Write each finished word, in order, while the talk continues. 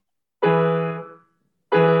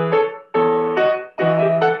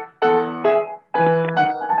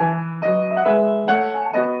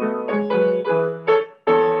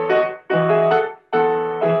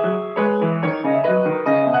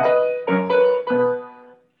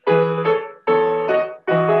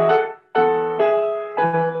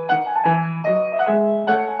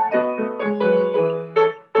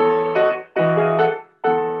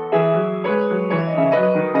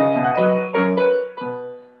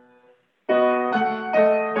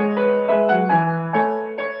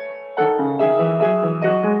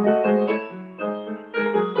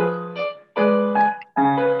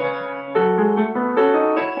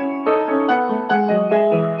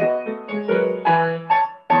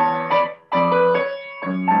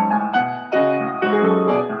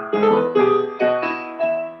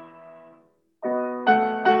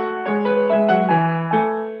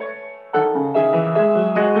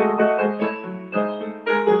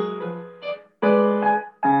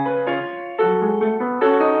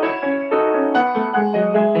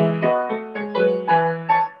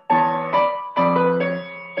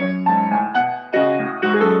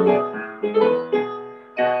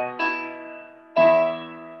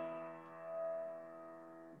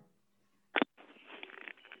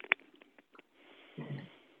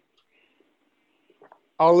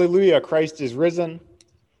Alleluia, Christ is risen.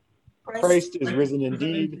 Christ is risen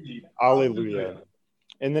indeed. Alleluia.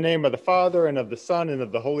 In the name of the Father, and of the Son, and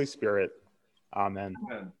of the Holy Spirit. Amen.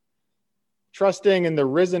 Amen. Trusting in the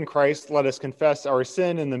risen Christ, let us confess our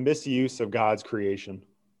sin and the misuse of God's creation.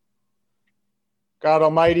 God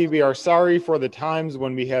Almighty, we are sorry for the times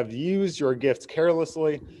when we have used your gifts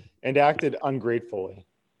carelessly and acted ungratefully.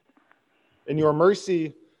 In your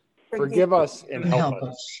mercy, forgive us and help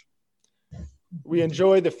us. We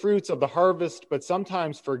enjoy the fruits of the harvest, but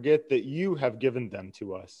sometimes forget that you have given them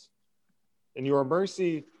to us. In your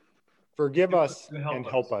mercy, forgive us and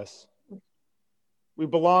help us. We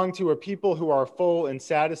belong to a people who are full and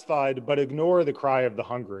satisfied, but ignore the cry of the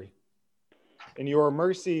hungry. In your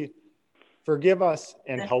mercy, forgive us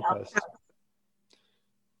and help us.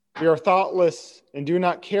 We are thoughtless and do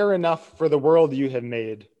not care enough for the world you have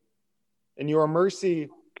made. In your mercy,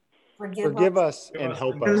 forgive us and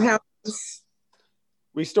help us.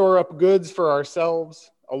 We store up goods for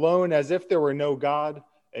ourselves, alone as if there were no God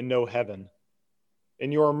and no heaven.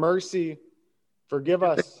 In your mercy, forgive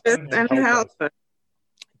us and help us.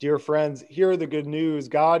 Dear friends, hear the good news.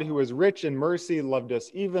 God, who is rich in mercy, loved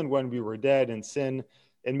us even when we were dead in sin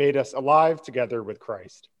and made us alive together with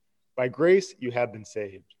Christ. By grace, you have been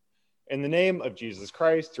saved. In the name of Jesus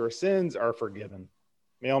Christ, your sins are forgiven.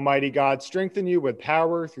 May Almighty God strengthen you with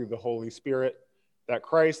power through the Holy Spirit, that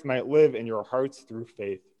Christ might live in your hearts through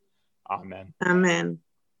faith. Amen. Amen.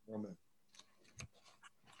 Amen.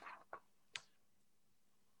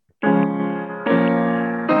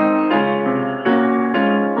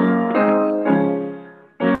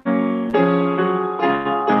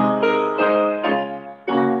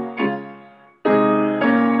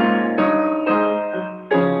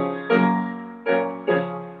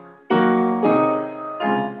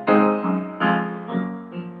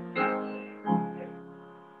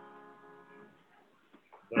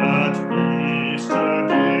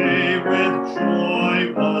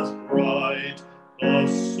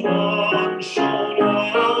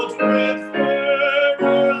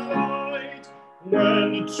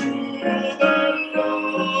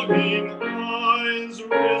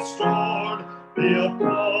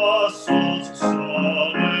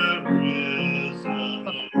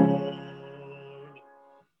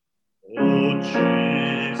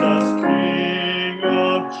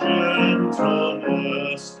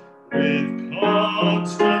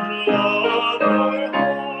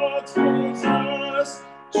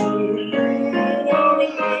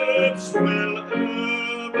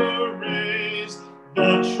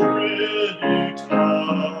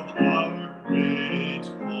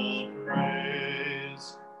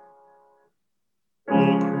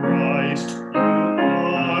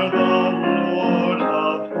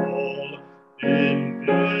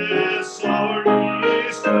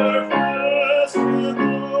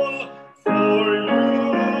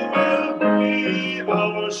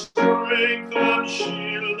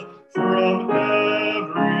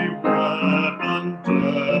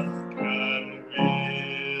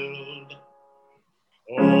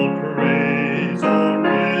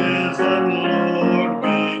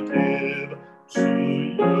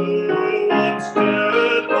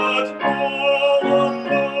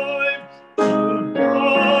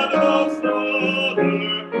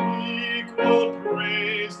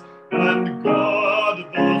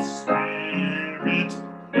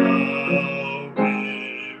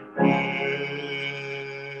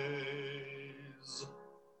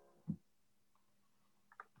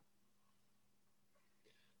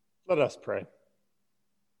 Let us pray.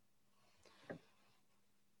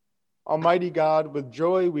 Almighty God, with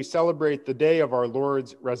joy we celebrate the day of our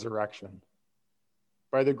Lord's resurrection.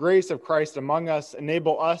 By the grace of Christ among us,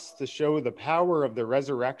 enable us to show the power of the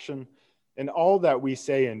resurrection in all that we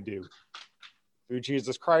say and do. Through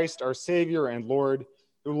Jesus Christ, our Savior and Lord,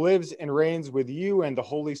 who lives and reigns with you and the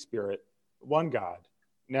Holy Spirit, one God,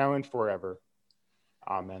 now and forever.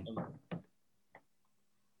 Amen.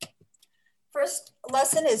 First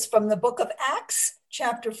lesson is from the book of Acts,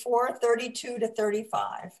 chapter 4, 32 to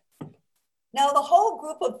 35. Now the whole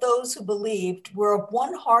group of those who believed were of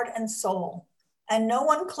one heart and soul, and no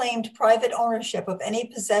one claimed private ownership of any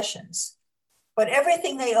possessions, but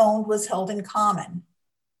everything they owned was held in common.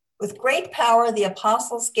 With great power, the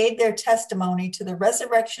apostles gave their testimony to the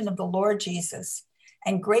resurrection of the Lord Jesus,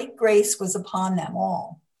 and great grace was upon them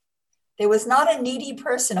all. There was not a needy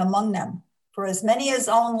person among them, for as many as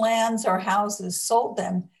owned lands or houses sold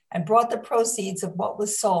them and brought the proceeds of what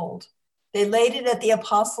was sold. They laid it at the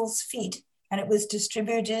apostles' feet, and it was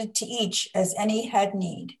distributed to each as any had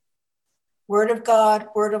need. Word of God,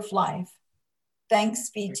 word of life. Thanks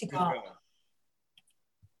be to God.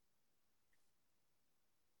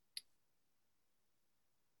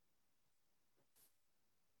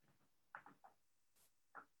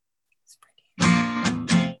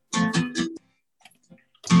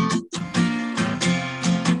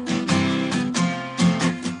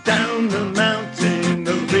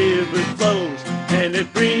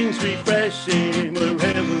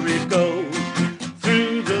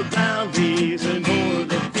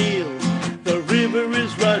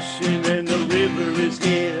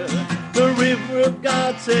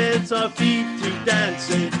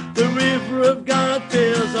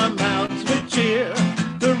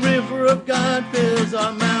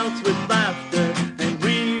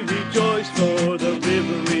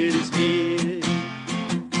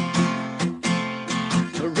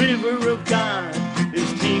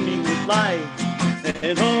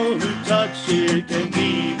 who touch it can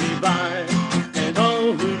be revived. And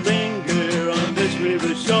all who linger on this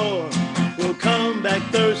river shore will come back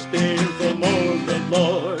thirsting for more of the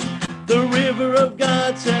Lord. The river of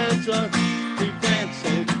God sets us to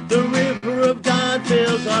dancing. The river of God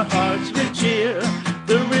fills our hearts with cheer.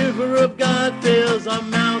 The river of God fills our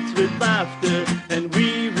mouths with laughter, and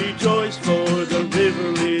we rejoice for the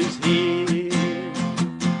river is here.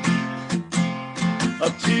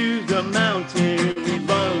 Up to the mountain we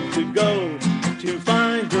love to go to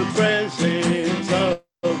find the presence of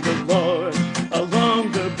the Lord.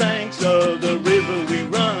 Along the banks of the river we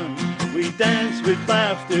run. We dance with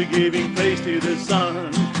laughter, giving praise to the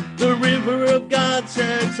sun. The river of God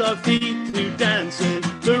sets our feet to dancing.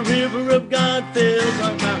 The river of God fills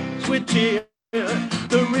our mouths with cheer.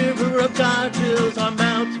 The river of God fills our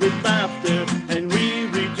mouths with laughter, and we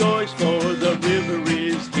rejoice for the river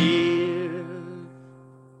is here.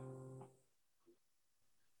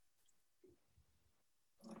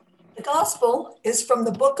 The gospel is from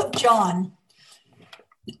the book of John,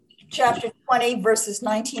 chapter 20, verses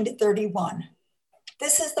 19 to 31.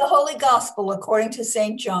 This is the holy gospel according to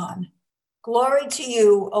St. John. Glory to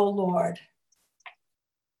you, O Lord.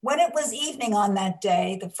 When it was evening on that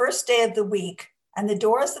day, the first day of the week, and the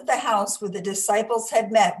doors of the house where the disciples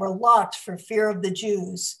had met were locked for fear of the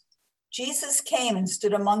Jews, Jesus came and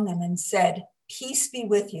stood among them and said, "Peace be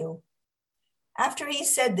with you." After he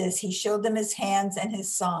said this, he showed them his hands and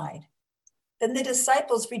his side. Then the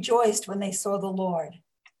disciples rejoiced when they saw the Lord.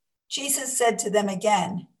 Jesus said to them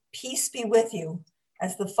again, "Peace be with you.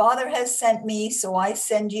 As the Father has sent me, so I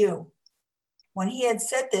send you." When he had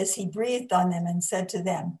said this, he breathed on them and said to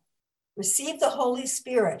them, "Receive the Holy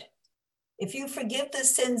Spirit. If you forgive the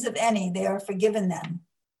sins of any, they are forgiven them.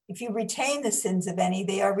 If you retain the sins of any,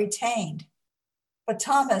 they are retained." But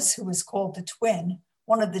Thomas, who was called the twin,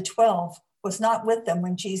 one of the 12, was not with them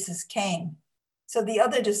when Jesus came. So the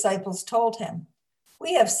other disciples told him,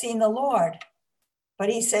 "We have seen the Lord." But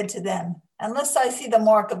he said to them, "Unless I see the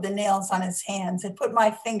mark of the nails on his hands and put my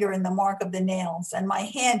finger in the mark of the nails and my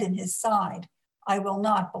hand in his side, I will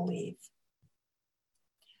not believe."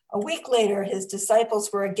 A week later, his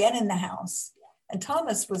disciples were again in the house, and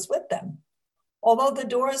Thomas was with them. Although the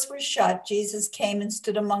doors were shut, Jesus came and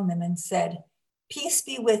stood among them and said, "Peace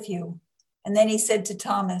be with you." And then he said to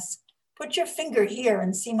Thomas, "Put your finger here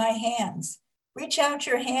and see my hands. Reach out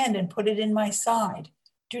your hand and put it in my side.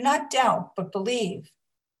 Do not doubt, but believe."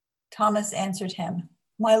 Thomas answered him,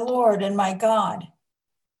 "My Lord and my God."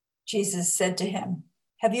 Jesus said to him,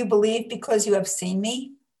 "Have you believed because you have seen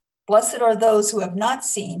me? Blessed are those who have not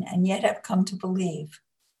seen and yet have come to believe."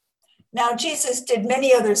 Now Jesus did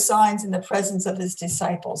many other signs in the presence of his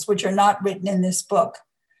disciples, which are not written in this book.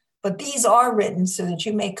 But these are written so that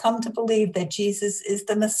you may come to believe that Jesus is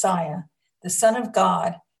the Messiah, the Son of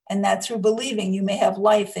God, and that through believing you may have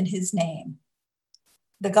life in his name.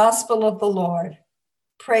 The Gospel of the Lord.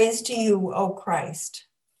 Praise to you, O Christ.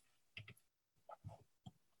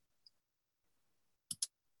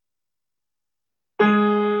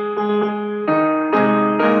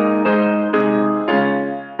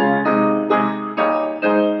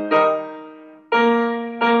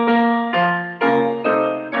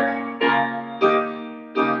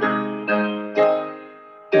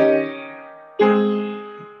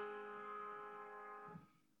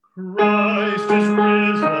 Christ is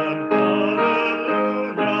risen,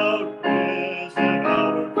 hallelujah, risen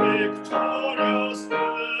our victorious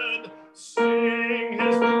friend. Sing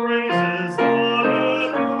his praises,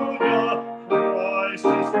 hallelujah, Christ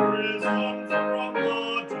is risen from the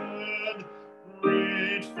dead.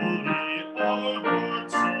 Gratefully our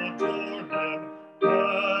hearts adore him,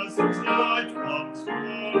 as his light once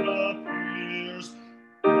more appears.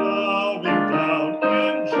 Bowing down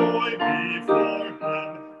in joy before him,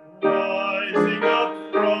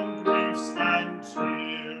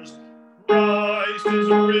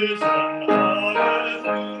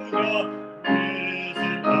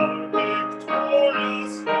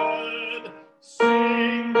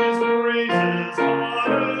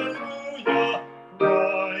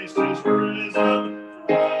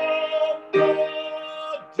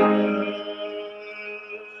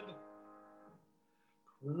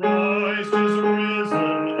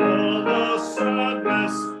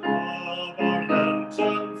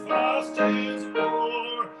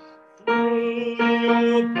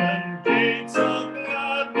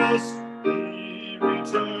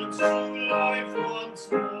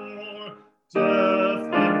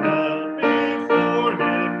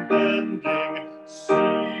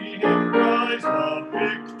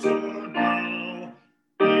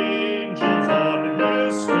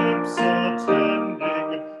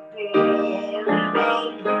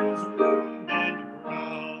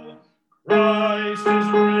 Christ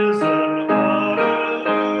is risen,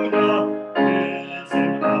 hallelujah,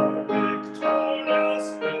 risen our victorious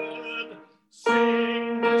head.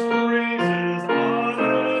 Sing his praises,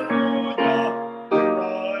 hallelujah,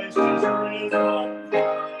 Christ is risen from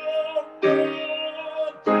the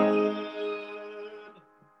dead.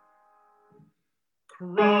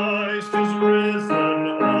 Christ is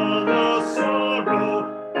risen, all the sorrow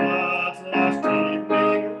that last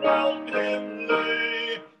evening round him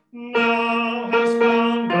lay, now has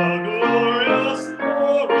found a glorious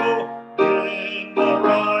morrow in the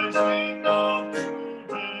rising of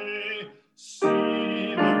today.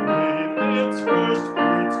 See the grape its first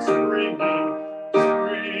fruits springing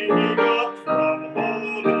up from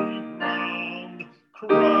holy ground.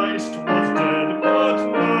 Christ was dead, but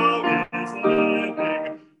now is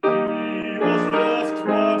living. He was lost,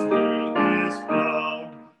 but he is found.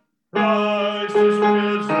 Christ is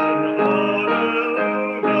risen,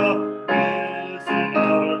 hallelujah, risen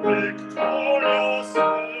our victorious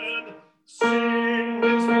head. Sing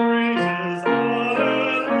his praises,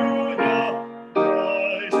 hallelujah,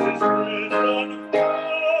 Christ is risen from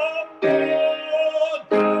the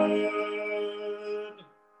dead.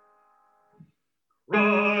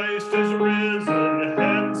 Christ is risen,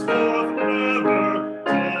 henceforth never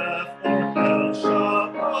death or hell shall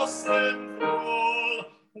us enthrall.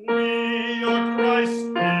 We are Christ,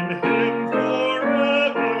 in him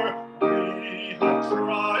forever, we have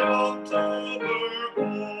triumphed over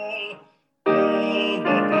all. All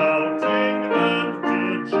the doubting and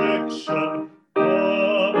dejection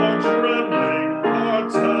of our trembling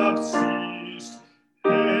hearts have ceased.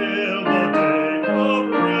 Hail the day of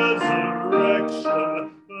resurrection,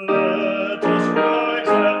 let us rise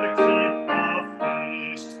and keep the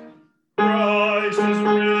feast. Christ is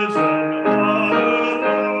risen,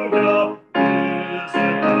 hallelujah,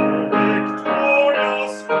 risen our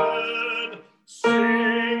victorious head.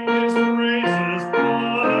 Sing his praises,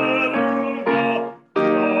 hallelujah,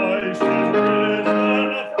 Christ is risen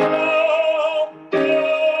from the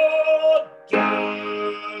dead.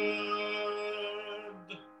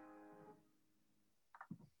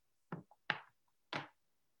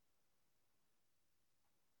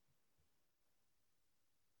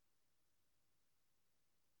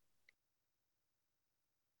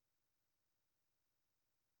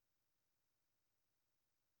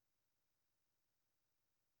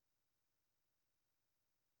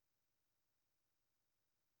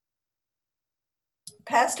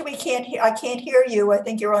 Pastor, I can't hear you. I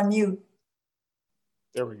think you're on mute.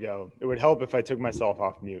 There we go. It would help if I took myself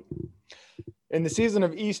off mute. In the season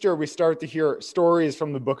of Easter, we start to hear stories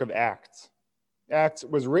from the book of Acts. Acts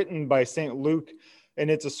was written by St. Luke, and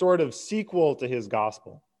it's a sort of sequel to his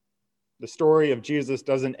gospel. The story of Jesus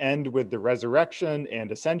doesn't end with the resurrection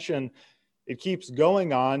and ascension. It keeps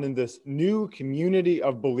going on in this new community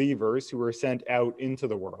of believers who are sent out into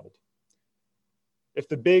the world. If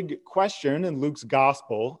the big question in Luke's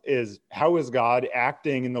gospel is, how is God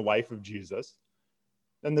acting in the life of Jesus?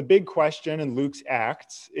 Then the big question in Luke's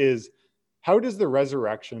Acts is, how does the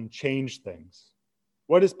resurrection change things?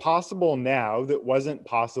 What is possible now that wasn't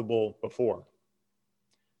possible before?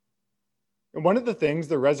 And one of the things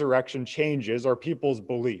the resurrection changes are people's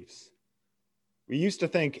beliefs. We used to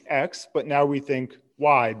think X, but now we think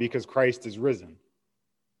Y because Christ is risen.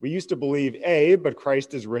 We used to believe A, but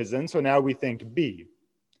Christ is risen, so now we think B.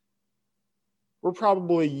 We're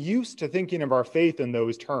probably used to thinking of our faith in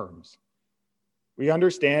those terms. We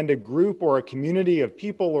understand a group or a community of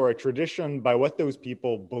people or a tradition by what those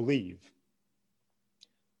people believe.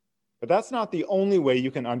 But that's not the only way you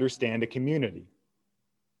can understand a community.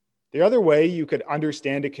 The other way you could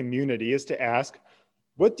understand a community is to ask,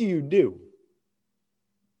 what do you do?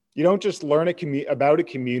 You don't just learn about a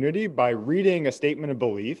community by reading a statement of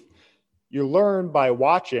belief. You learn by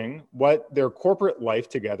watching what their corporate life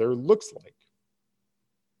together looks like.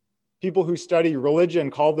 People who study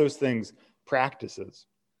religion call those things practices.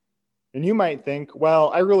 And you might think,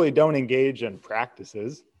 well, I really don't engage in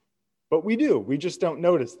practices, but we do. We just don't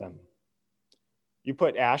notice them. You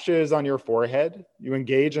put ashes on your forehead. You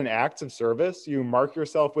engage in acts of service. You mark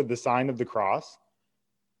yourself with the sign of the cross.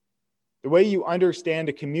 The way you understand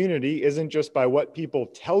a community isn't just by what people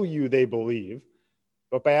tell you they believe,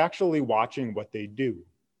 but by actually watching what they do.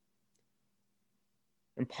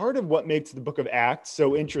 And part of what makes the book of Acts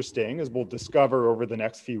so interesting, as we'll discover over the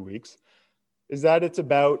next few weeks, is that it's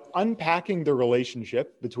about unpacking the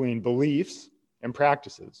relationship between beliefs and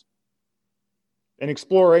practices, and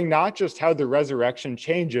exploring not just how the resurrection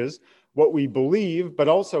changes what we believe, but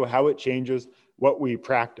also how it changes what we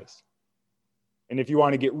practice. And if you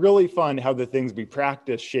want to get really fun, how the things we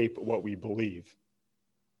practice shape what we believe.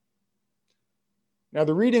 Now,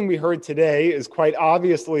 the reading we heard today is quite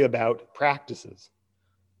obviously about practices.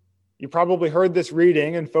 You probably heard this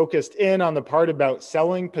reading and focused in on the part about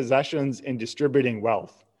selling possessions and distributing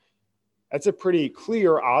wealth. That's a pretty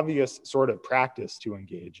clear, obvious sort of practice to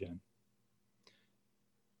engage in.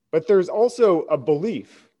 But there's also a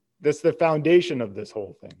belief that's the foundation of this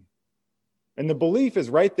whole thing. And the belief is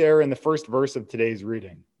right there in the first verse of today's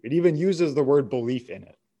reading. It even uses the word belief in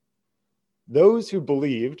it. Those who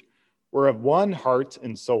believed were of one heart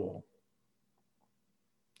and soul.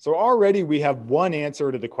 So already we have one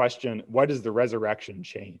answer to the question, what does the resurrection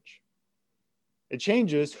change? It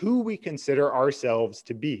changes who we consider ourselves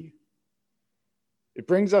to be. It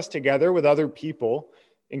brings us together with other people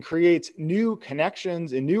and creates new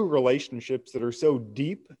connections and new relationships that are so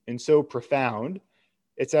deep and so profound.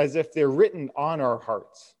 It's as if they're written on our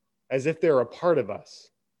hearts, as if they're a part of us,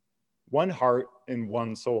 one heart and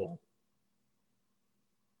one soul.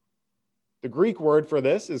 The Greek word for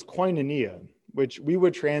this is koinonia, which we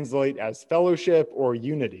would translate as fellowship or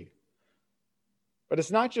unity. But it's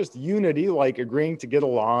not just unity like agreeing to get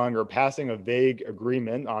along or passing a vague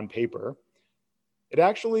agreement on paper. It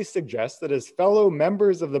actually suggests that as fellow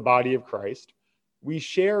members of the body of Christ, we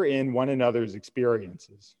share in one another's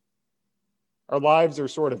experiences. Our lives are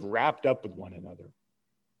sort of wrapped up with one another.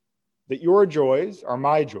 That your joys are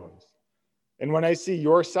my joys. And when I see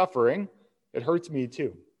your suffering, it hurts me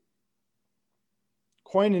too.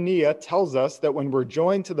 Koinonia tells us that when we're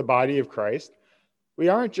joined to the body of Christ, we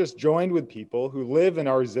aren't just joined with people who live in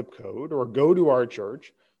our zip code or go to our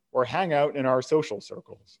church or hang out in our social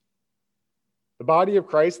circles. The body of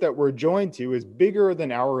Christ that we're joined to is bigger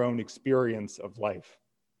than our own experience of life.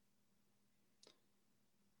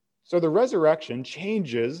 So the resurrection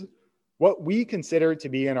changes what we consider to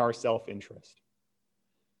be in our self-interest.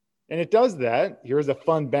 And it does that, here's a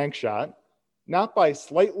fun bank shot, not by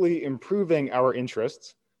slightly improving our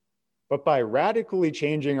interests, but by radically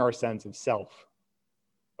changing our sense of self,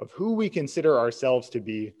 of who we consider ourselves to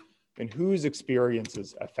be and whose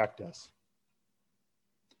experiences affect us.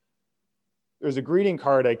 There's a greeting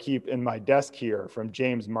card I keep in my desk here from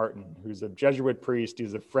James Martin, who's a Jesuit priest.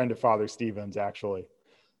 He's a friend of Father Stevens, actually.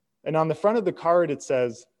 And on the front of the card, it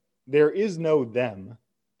says, "There is no them,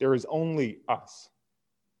 there is only us."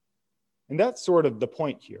 And that's sort of the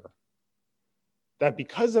point here. That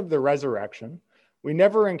because of the resurrection, we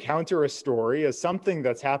never encounter a story as something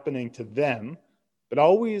that's happening to them, but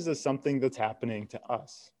always as something that's happening to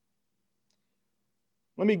us.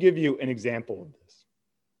 Let me give you an example of this.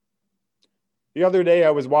 The other day,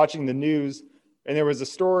 I was watching the news, and there was a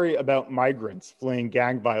story about migrants fleeing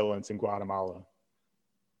gang violence in Guatemala.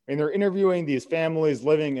 And they're interviewing these families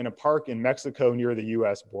living in a park in Mexico near the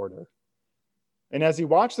US border. And as you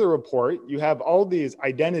watch the report, you have all these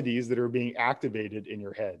identities that are being activated in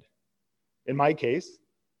your head. In my case,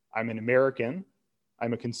 I'm an American,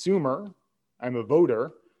 I'm a consumer, I'm a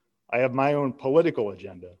voter, I have my own political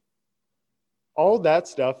agenda. All that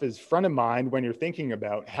stuff is front of mind when you're thinking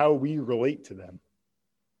about how we relate to them.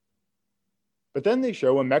 But then they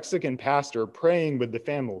show a Mexican pastor praying with the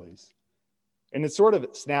families, and it sort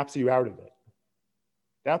of snaps you out of it.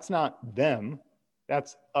 That's not them,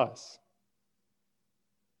 that's us.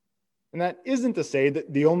 And that isn't to say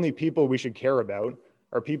that the only people we should care about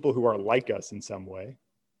are people who are like us in some way.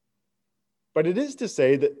 But it is to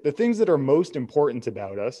say that the things that are most important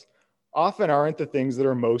about us often aren't the things that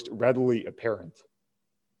are most readily apparent.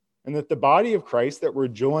 And that the body of Christ that we're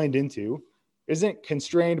joined into isn't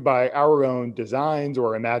constrained by our own designs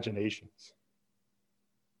or imaginations.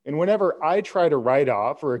 And whenever I try to write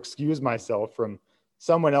off or excuse myself from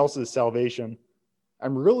someone else's salvation,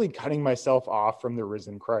 I'm really cutting myself off from the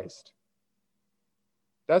risen Christ.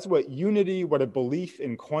 That's what unity, what a belief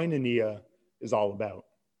in koinonia is all about.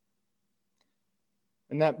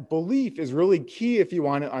 And that belief is really key if you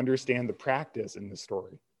want to understand the practice in the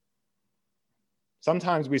story.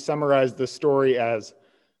 Sometimes we summarize the story as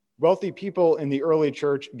wealthy people in the early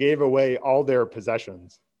church gave away all their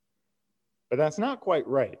possessions. But that's not quite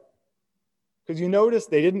right. Because you notice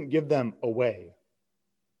they didn't give them away.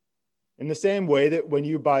 In the same way that when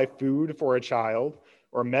you buy food for a child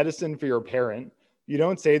or medicine for your parent, you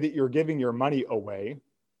don't say that you're giving your money away.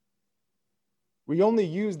 We only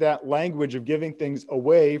use that language of giving things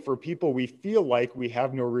away for people we feel like we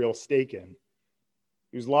have no real stake in,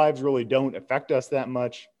 whose lives really don't affect us that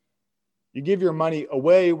much. You give your money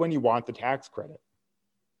away when you want the tax credit.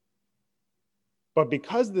 But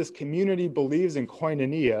because this community believes in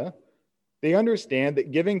koinonia, they understand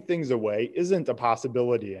that giving things away isn't a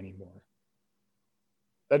possibility anymore.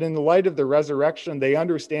 That in the light of the resurrection, they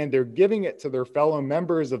understand they're giving it to their fellow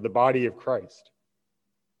members of the body of Christ.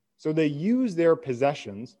 So they use their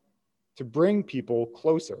possessions to bring people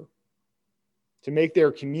closer, to make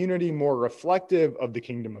their community more reflective of the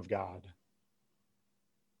kingdom of God.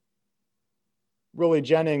 Willie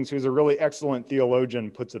Jennings, who's a really excellent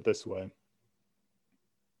theologian, puts it this way.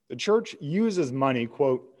 The church uses money,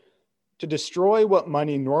 quote, to destroy what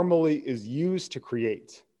money normally is used to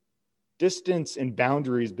create, distance and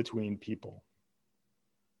boundaries between people.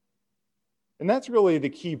 And that's really the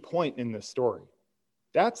key point in this story.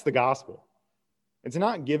 That's the gospel. It's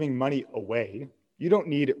not giving money away. You don't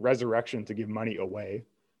need resurrection to give money away.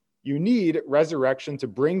 You need resurrection to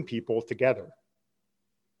bring people together.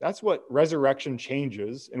 That's what resurrection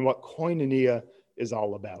changes and what koinonia is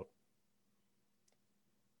all about.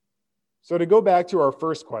 So to go back to our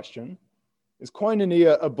first question, is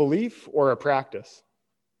koinonia a belief or a practice?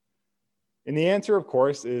 And the answer, of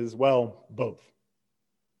course, is, well, both.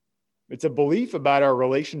 It's a belief about our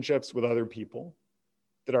relationships with other people,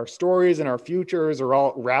 that our stories and our futures are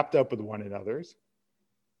all wrapped up with one another's.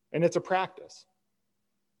 And it's a practice.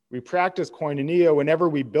 We practice koinonia whenever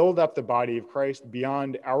we build up the body of Christ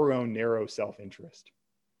beyond our own narrow self-interest.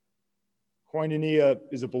 Koinonia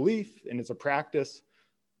is a belief and it's a practice,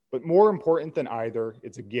 but more important than either,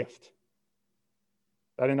 it's a gift.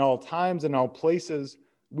 That in all times and all places,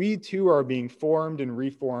 we too are being formed and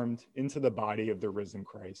reformed into the body of the risen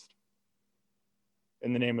Christ.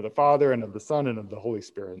 In the name of the Father, and of the Son, and of the Holy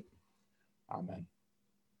Spirit. Amen.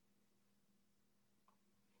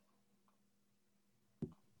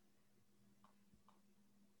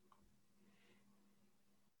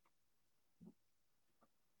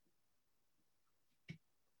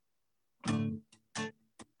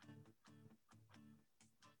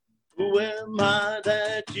 Who am I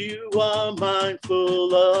that you are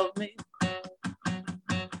mindful of me?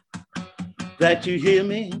 That you hear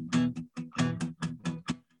me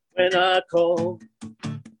when I call?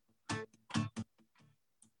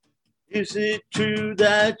 Is it true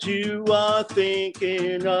that you are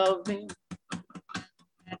thinking of me?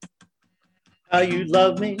 How you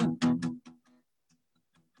love me?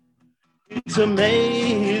 It's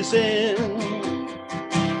amazing.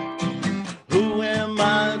 Who am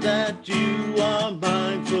I that you are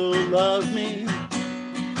mindful of me?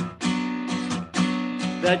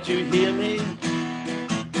 That you hear me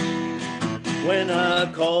when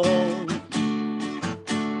I call?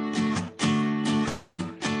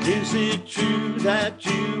 Is it true that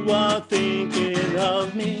you are thinking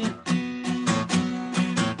of me?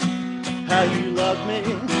 How you love me?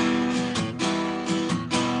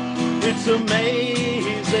 It's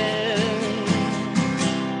amazing.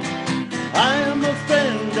 I am a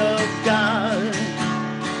friend of God.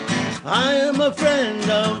 I am a friend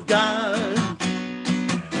of God.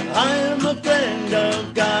 I am a friend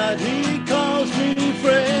of God. He calls me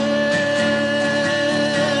friend.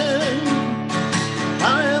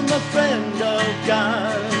 I am a friend of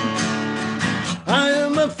God. I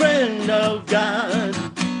am a friend of God.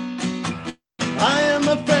 I am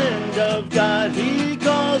a friend of God. He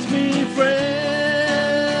calls me friend.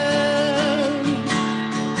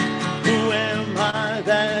 Who am I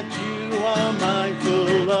that you are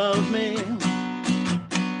mindful of me?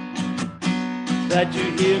 That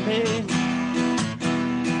you hear me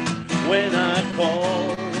when I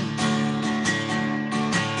call?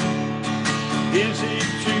 Is it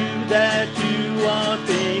true that you are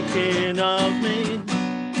thinking of me?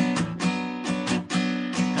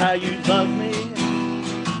 How you love me?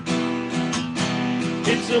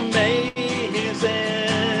 It's amazing.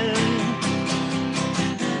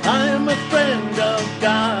 I am a friend of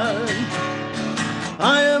God.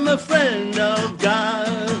 I am a friend of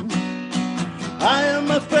God. I am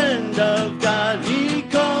a friend of God. He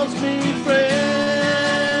calls me friend.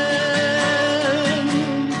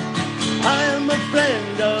 I am a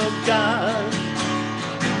friend of God.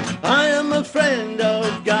 I am a friend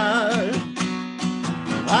of God.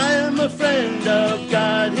 I am a friend of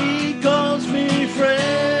God. He calls me friend.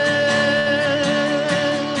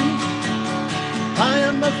 I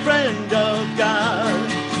am a friend of God.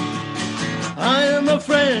 I am a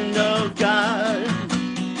friend of God.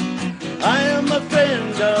 I am a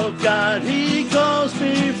friend of God. He calls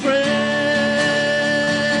me friend.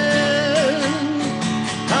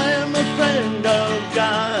 I am a friend of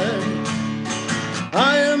God.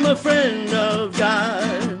 I am a friend of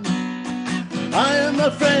God. I am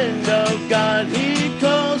a friend of God. He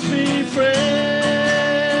calls me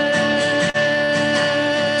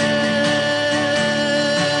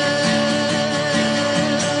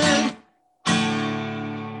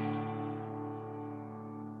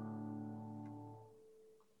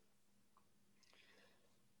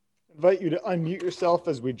invite you to unmute yourself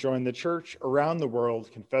as we join the church around the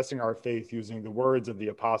world, confessing our faith using the words of the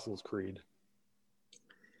Apostles' Creed.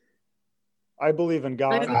 I believe in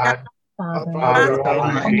God, Father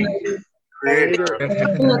Almighty, Creator of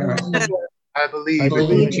heaven and earth. I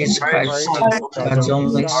believe in Jesus Christ, God's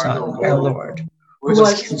only Son, our Lord, who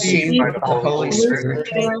was conceived by the Holy Spirit,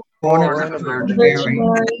 born of the Virgin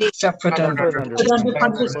Mary, suffered under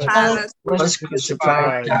Pontius Pilate, was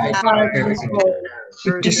crucified, died, buried.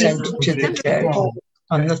 He descended to the dead.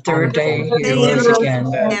 On the third day, he rose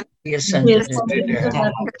again. He ascended into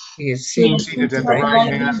heaven. He is seated at the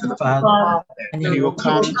right hand of the Father, and he will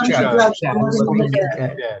come to judge the living and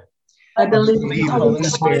the dead. I believe in the Holy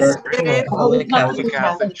Spirit, the Holy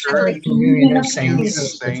Catholic Church, the communion of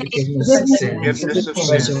saints, the forgiveness of sins, the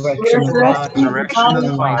resurrection of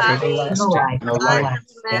the body, and life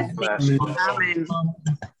everlasting. Amen.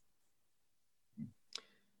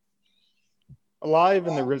 alive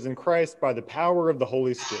in the risen Christ by the power of the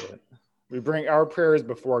Holy Spirit, we bring our prayers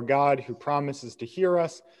before God, who promises to hear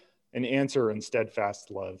us and answer in steadfast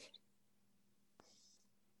love.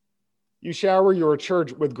 You shower your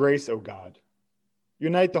church with grace, O God.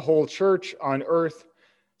 Unite the whole church on earth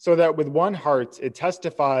so that with one heart it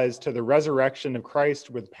testifies to the resurrection of Christ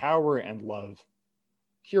with power and love.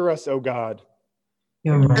 Hear us, O God.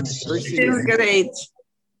 Your mercy is great.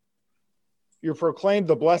 You proclaim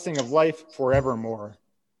the blessing of life forevermore.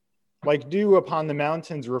 Like dew upon the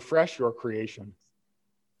mountains, refresh your creation.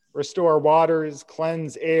 Restore waters,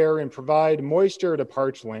 cleanse air, and provide moisture to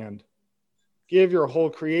parched land. Give your whole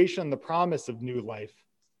creation the promise of new life.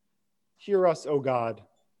 Hear us, O God.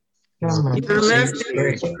 Your mercy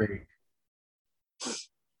is great.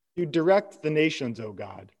 You direct the nations, O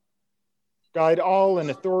God. Guide all in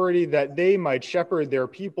authority that they might shepherd their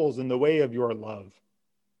peoples in the way of your love.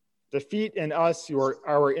 Defeat in us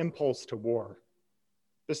our impulse to war.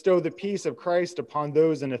 Bestow the peace of Christ upon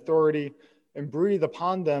those in authority and breathe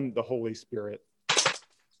upon them the Holy Spirit.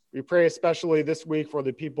 We pray especially this week for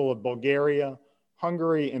the people of Bulgaria,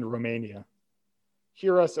 Hungary, and Romania.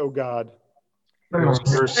 Hear us, O God. Your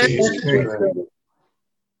mercy is great.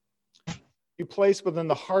 You place within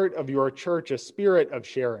the heart of your church a spirit of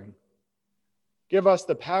sharing. Give us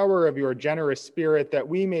the power of your generous spirit that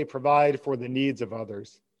we may provide for the needs of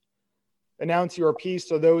others. Announce your peace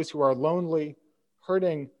to those who are lonely,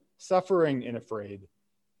 hurting, suffering, and afraid.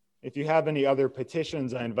 If you have any other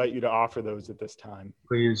petitions, I invite you to offer those at this time.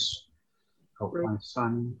 Please help my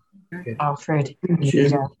son get Alfred,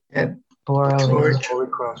 Rita, Borrelli, Holy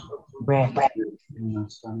Cross. Rick. And my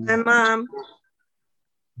son, My mom.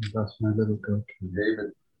 and bless my little girl,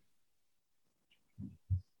 David.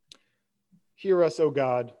 Hear us, O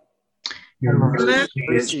God. Your mercy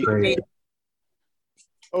mercy is great.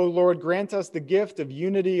 O Lord, grant us the gift of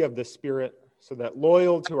unity of the Spirit, so that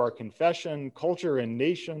loyal to our confession, culture, and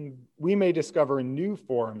nation, we may discover new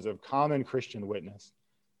forms of common Christian witness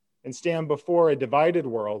and stand before a divided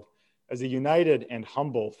world as a united and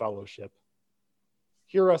humble fellowship.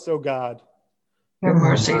 Hear us, O God. Your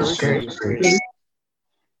mercy is great.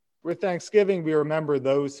 With thanksgiving, we remember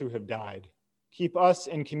those who have died. Keep us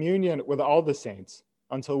in communion with all the saints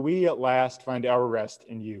until we at last find our rest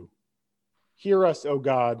in you. Hear us, O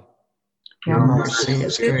God. Your mercy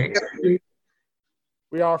is great.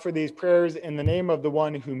 We offer these prayers in the name of the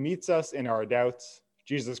one who meets us in our doubts,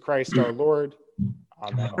 Jesus Christ our Lord.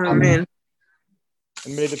 Amen. Amen.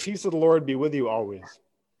 And may the peace of the Lord be with you always.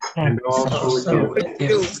 And also with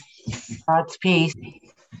you. God's peace.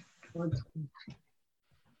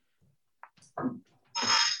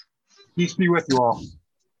 Peace be with you all.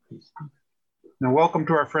 Now, welcome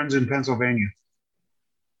to our friends in Pennsylvania.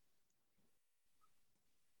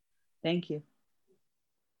 Thank you.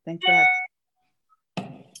 Thanks for having.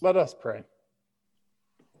 Let us pray.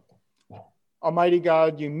 Almighty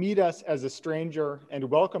God, you meet us as a stranger and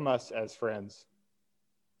welcome us as friends.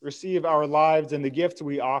 Receive our lives and the gifts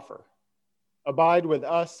we offer. Abide with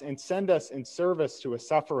us and send us in service to a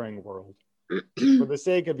suffering world. For the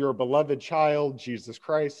sake of your beloved child, Jesus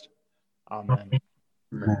Christ. Amen.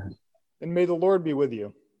 Amen. And may the Lord be with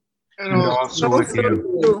you. And also with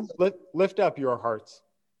you. Lift up your hearts.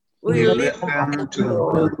 We We live lift them to the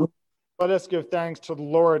Lord. Let us give thanks to the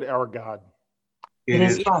Lord our God. It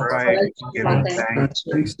is right to give him thanks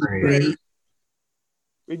and praise.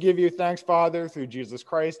 We give you thanks, Father, through Jesus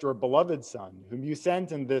Christ, your beloved Son, whom you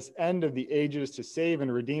sent in this end of the ages to save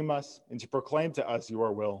and redeem us and to proclaim to us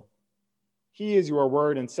your will. He is your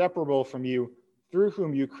word inseparable from you, through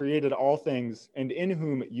whom you created all things and in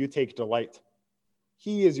whom you take delight.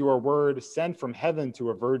 He is your word sent from heaven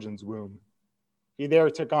to a virgin's womb. He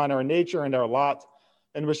there took on our nature and our lot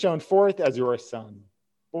and was shown forth as your Son.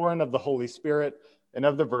 born of the Holy Spirit and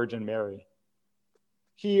of the Virgin Mary.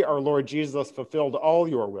 He, our Lord Jesus, fulfilled all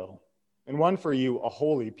your will and won for you a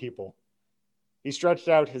holy people. He stretched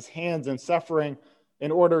out his hands in suffering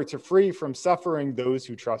in order to free from suffering those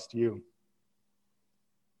who trust you.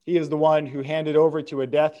 He is the one who handed over to a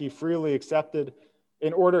death he freely accepted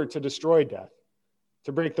in order to destroy death,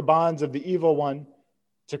 to break the bonds of the evil one,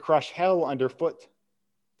 to crush hell underfoot,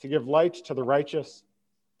 to give light to the righteous,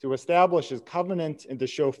 to establish his covenant, and to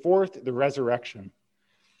show forth the resurrection.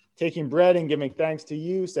 Taking bread and giving thanks to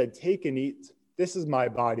you, said, "Take and eat. This is my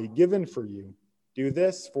body given for you. Do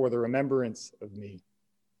this for the remembrance of me."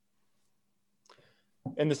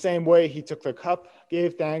 In the same way, he took the cup,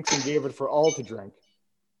 gave thanks, and gave it for all to drink,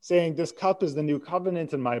 saying, "This cup is the new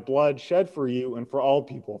covenant in my blood, shed for you and for all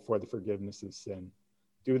people for the forgiveness of sin.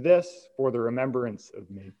 Do this for the remembrance of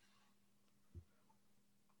me."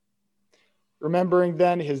 Remembering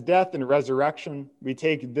then his death and resurrection, we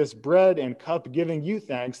take this bread and cup, giving you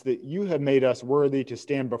thanks that you have made us worthy to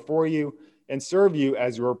stand before you and serve you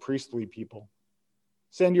as your priestly people.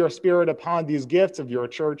 Send your Spirit upon these gifts of your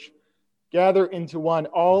church. Gather into one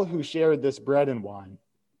all who share this bread and wine.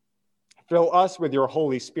 Fill us with your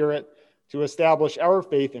Holy Spirit to establish our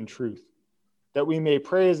faith in truth, that we may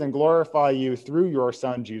praise and glorify you through your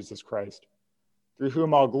Son, Jesus Christ, through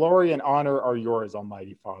whom all glory and honor are yours,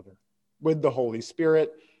 Almighty Father, with the Holy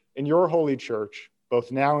Spirit, in your holy church,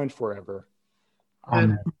 both now and forever.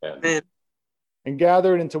 Amen. Amen. And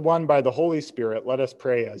gathered into one by the Holy Spirit, let us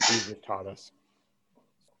pray as Jesus taught us.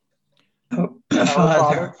 Our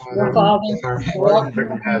Father, Father, Who art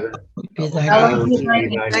in heaven, be thy hallowed name.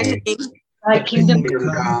 be thy name. Thy Thy kingdom kingdom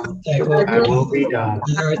Come, thy thy will will be done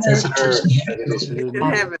on earth as it on is earth in as it is in heaven.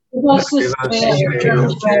 heaven. Heaven. give us Give this us day this our day daily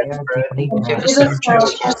our bread, daily bread, And and give forgive us us our our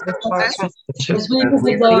trespasses, trespasses, as as we as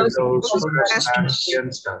we forgive forgive those who those who trespass trespass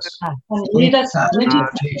against us. against us. And lead us not not into Not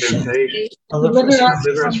into temptation, temptation, deliver us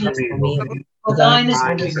deliver us from from evil. evil. For thine is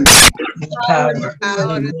Thine the is kingdom, the power, and power,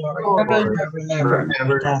 glory, and glory, forever. forever and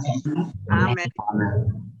ever. forever. Amen.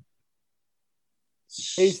 Amen.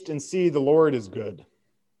 taste and see the Lord is good.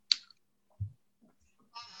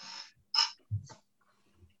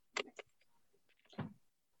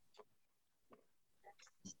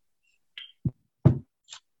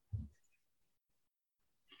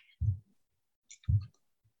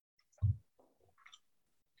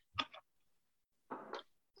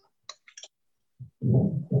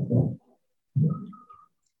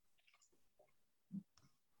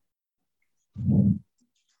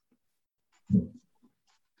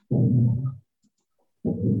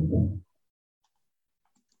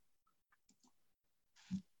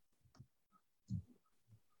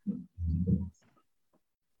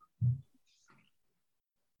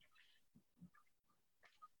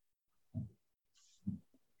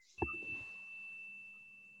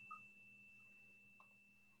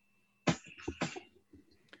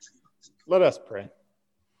 Let us pray.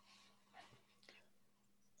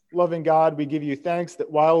 Loving God, we give you thanks that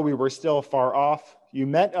while we were still far off, you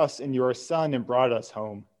met us in your Son and brought us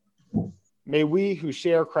home. May we who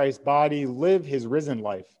share Christ's body live his risen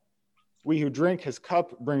life. We who drink his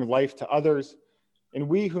cup bring life to others, and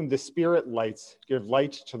we whom the Spirit lights give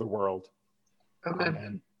light to the world.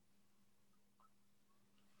 Amen.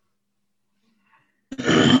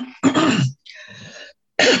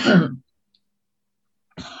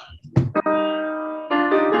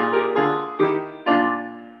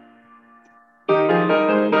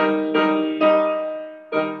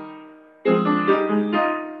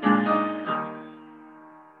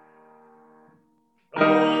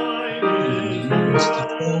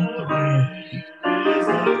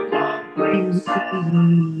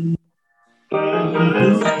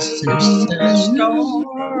 This is the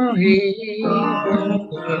story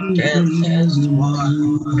of death has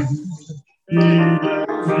won.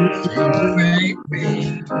 The great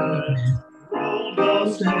rain rolled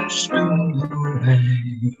the stone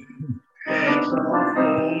away.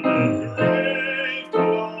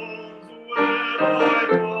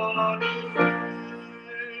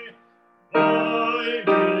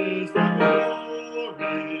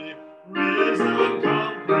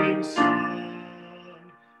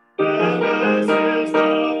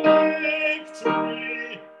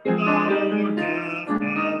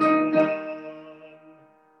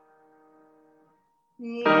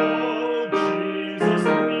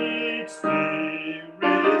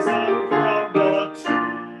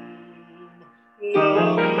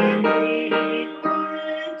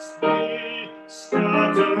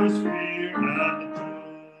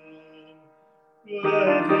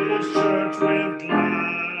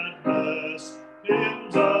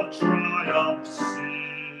 Hymns of triumph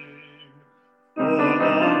sing, for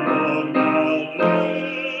the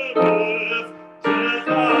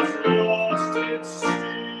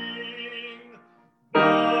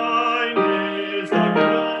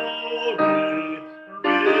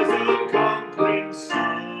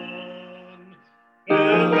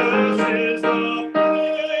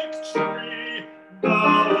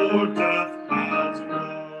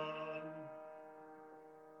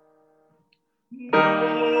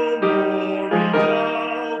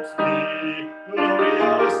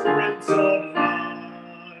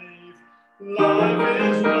Life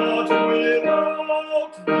is not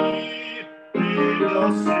without thee, lead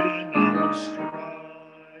us in our strife.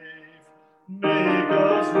 Make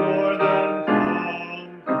us more than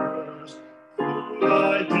conquerors through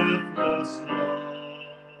thy deathless love.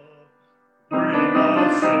 Bring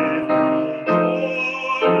us safely,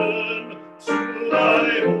 Jordan, to thy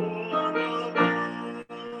home above.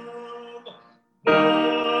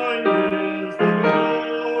 Thine is the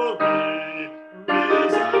glory,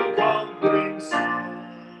 risen conquering Son.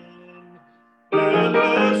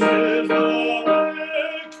 Endless is the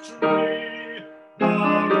victory,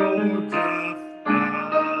 thou, O death,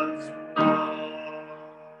 has won.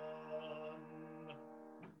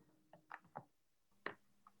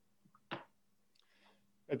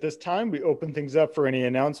 At this time, we open things up for any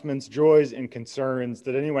announcements, joys, and concerns.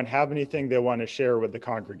 Did anyone have anything they want to share with the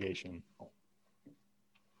congregation?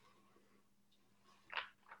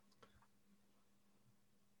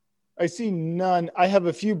 I see none. I have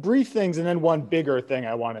a few brief things and then one bigger thing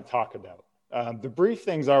I want to talk about. The brief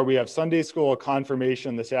things are we have Sunday school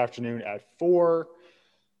confirmation this afternoon at 4.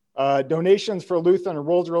 Donations for Lutheran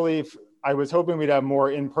World Relief. I was hoping we'd have more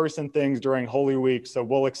in-person things during Holy Week, so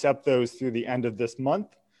we'll accept those through the end of this month.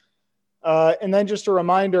 And then just a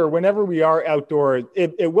reminder, whenever we are outdoors,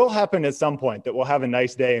 it will happen at some point that we'll have a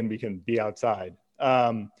nice day and we can be outside.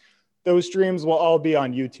 Those streams will all be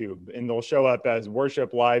on YouTube and they'll show up as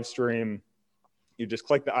worship live stream. You just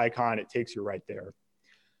click the icon, it takes you right there.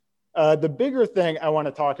 The bigger thing I want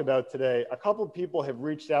to talk about today, a couple of people have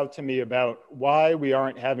reached out to me about why we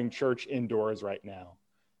aren't having church indoors right now.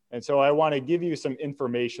 And so I want to give you some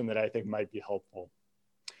information that I think might be helpful.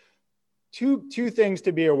 Two things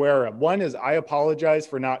to be aware of. One is I apologize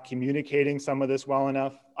for not communicating some of this well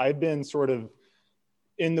enough. I've been sort of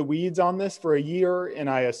in the weeds on this for a year, and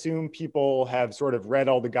I assume people have sort of read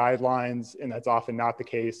all the guidelines, and that's often not the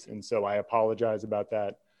case. And so I apologize about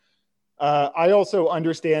that. I also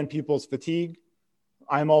understand people's fatigue.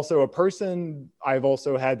 I'm also a person. I've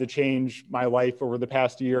also had to change my life over the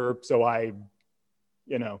past year. So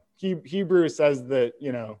Hebrews says that,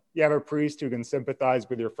 you have a priest who can sympathize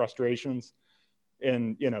with your frustrations.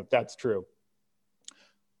 And, that's true.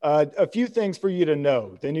 A few things for you to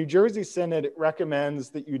know. The New Jersey Synod recommends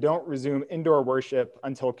that you don't resume indoor worship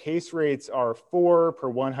until case rates are 4 per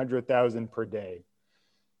 100,000 per day.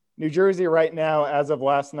 New Jersey right now, as of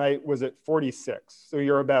last night, was at 46. So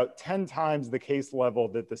you're about 10 times the case level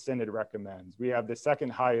that the Synod recommends. We have the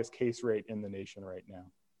second highest case rate in the nation right now.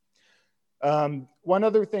 One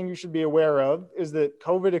other thing you should be aware of is that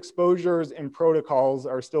COVID exposures and protocols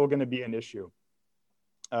are still going to be an issue.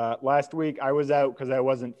 Last week I was out because I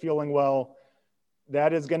wasn't feeling well.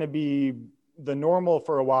 That is going to be the normal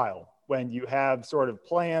for a while when you have sort of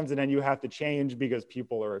plans and then you have to change because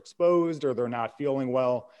people are exposed or they're not feeling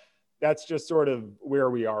well. That's just sort of where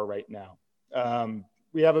we are right now.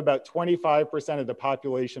 We have about 25% of the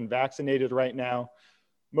population vaccinated right now.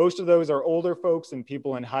 Most of those are older folks and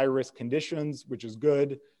people in high-risk conditions, which is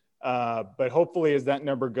good. But hopefully as that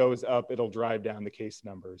number goes up, it'll drive down the case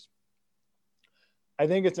numbers. I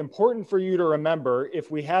think it's important for you to remember, if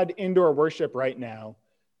we had indoor worship right now,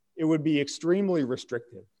 it would be extremely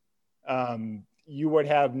restrictive. You would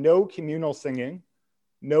have no communal singing,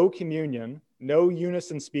 no communion, no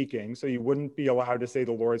unison speaking, so you wouldn't be allowed to say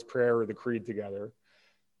the Lord's Prayer or the Creed together.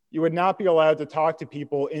 You would not be allowed to talk to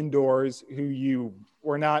people indoors who you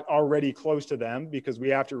were not already close to them because we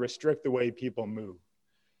have to restrict the way people move.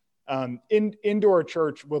 Indoor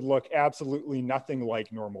church would look absolutely nothing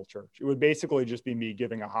like normal church. It would basically just be me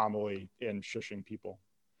giving a homily and shushing people.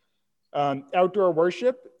 Outdoor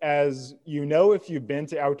worship, as you know, if you've been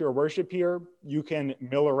to outdoor worship here, you can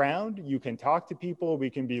mill around, you can talk to people, we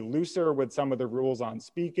can be looser with some of the rules on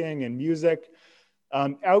speaking and music.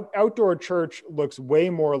 Outdoor church looks way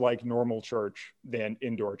more like normal church than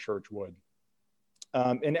indoor church would.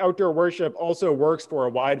 And outdoor worship also works for a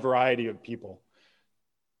wide variety of people.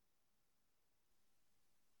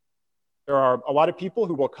 There are a lot of people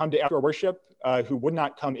who will come to outdoor worship who would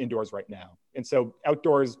not come indoors right now. And so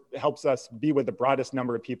outdoors helps us be with the broadest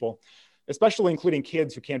number of people, especially including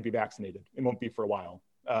kids who can't be vaccinated and won't be for a while.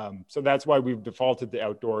 So that's why we've defaulted to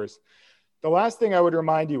outdoors. The last thing I would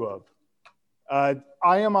remind you of, I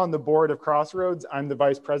am on the board of Crossroads. I'm the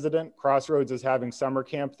vice president. Crossroads is having summer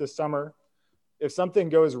camp this summer. If something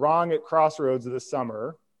goes wrong at Crossroads this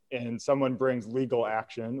summer and someone brings legal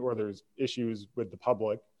action or there's issues with the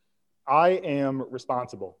public, I am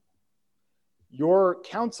responsible. Your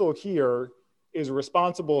council here is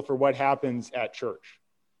responsible for what happens at church.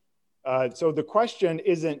 So the question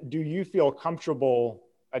isn't, do you feel comfortable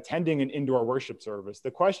attending an indoor worship service.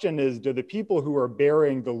 The question is, do the people who are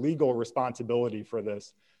bearing the legal responsibility for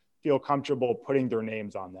this feel comfortable putting their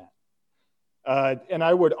names on that? And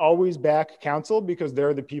I would always back council because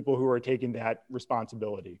they're the people who are taking that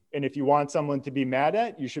responsibility. And if you want someone to be mad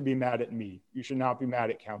at, you should be mad at me. You should not be mad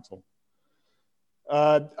at council.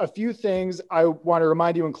 A few things I want to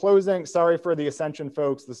remind you in closing. Sorry for the Ascension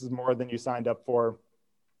folks. This is more than you signed up for.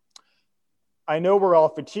 I know we're all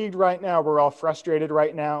fatigued right now. We're all frustrated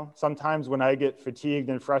right now. Sometimes when I get fatigued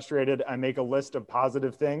and frustrated, I make a list of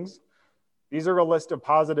positive things. These are a list of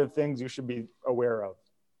positive things you should be aware of.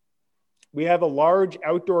 We have a large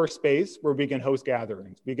outdoor space where we can host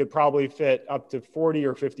gatherings. We could probably fit up to 40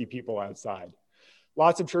 or 50 people outside.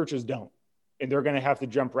 Lots of churches don't, and they're going to have to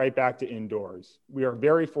jump right back to indoors. We are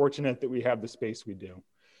very fortunate that we have the space we do.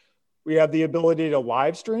 We have the ability to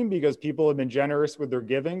live stream because people have been generous with their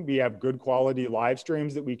giving. We have good quality live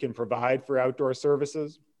streams that we can provide for outdoor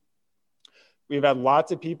services. We've had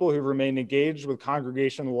lots of people who remain engaged with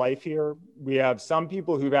congregational life here. We have some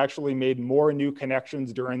people who've actually made more new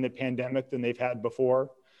connections during the pandemic than they've had before.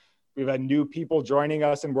 We've had new people joining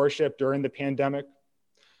us in worship during the pandemic.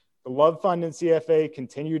 The Love Fund and CFA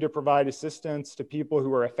continue to provide assistance to people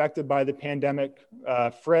who are affected by the pandemic.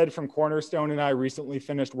 Fred from Cornerstone and I recently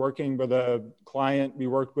finished working with a client we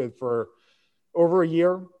worked with for over a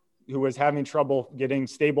year who was having trouble getting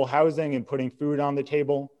stable housing and putting food on the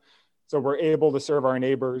table. So we're able to serve our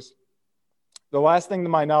neighbors. The last thing to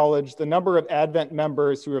my knowledge, the number of Advent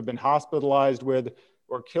members who have been hospitalized with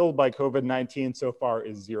or killed by COVID-19 so far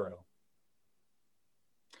is 0.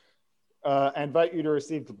 I invite you to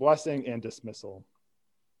receive the blessing and dismissal.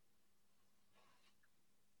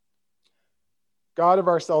 God of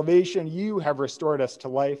our salvation, you have restored us to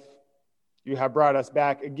life. You have brought us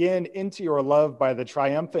back again into your love by the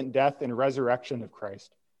triumphant death and resurrection of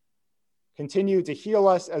Christ. Continue to heal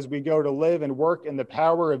us as we go to live and work in the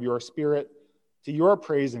power of your Spirit to your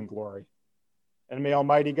praise and glory. And may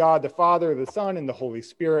Almighty God, the Father, the Son, and the Holy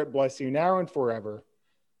Spirit bless you now and forever.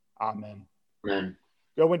 Amen. Amen.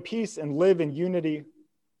 Go in peace and live in unity.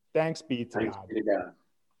 Thanks be to God. Be to God.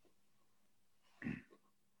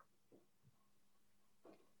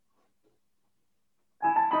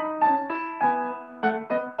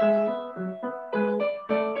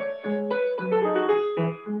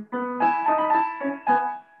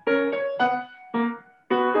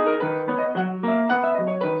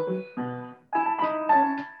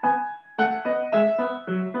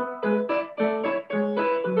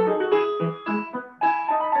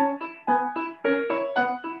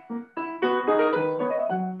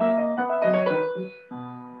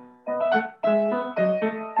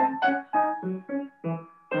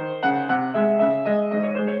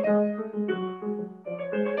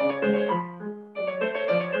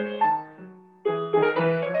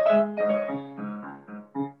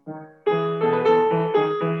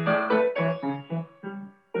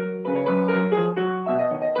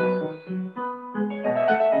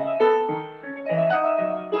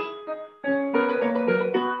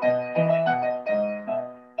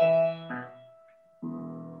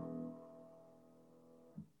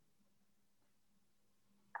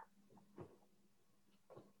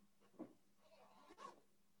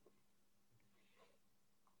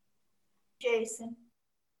 Jason.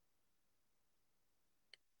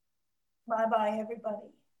 Bye-bye, everybody.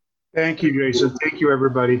 Thank you, Jason. Thank you,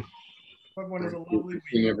 everybody. Everyone is a lovely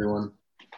week. Everyone.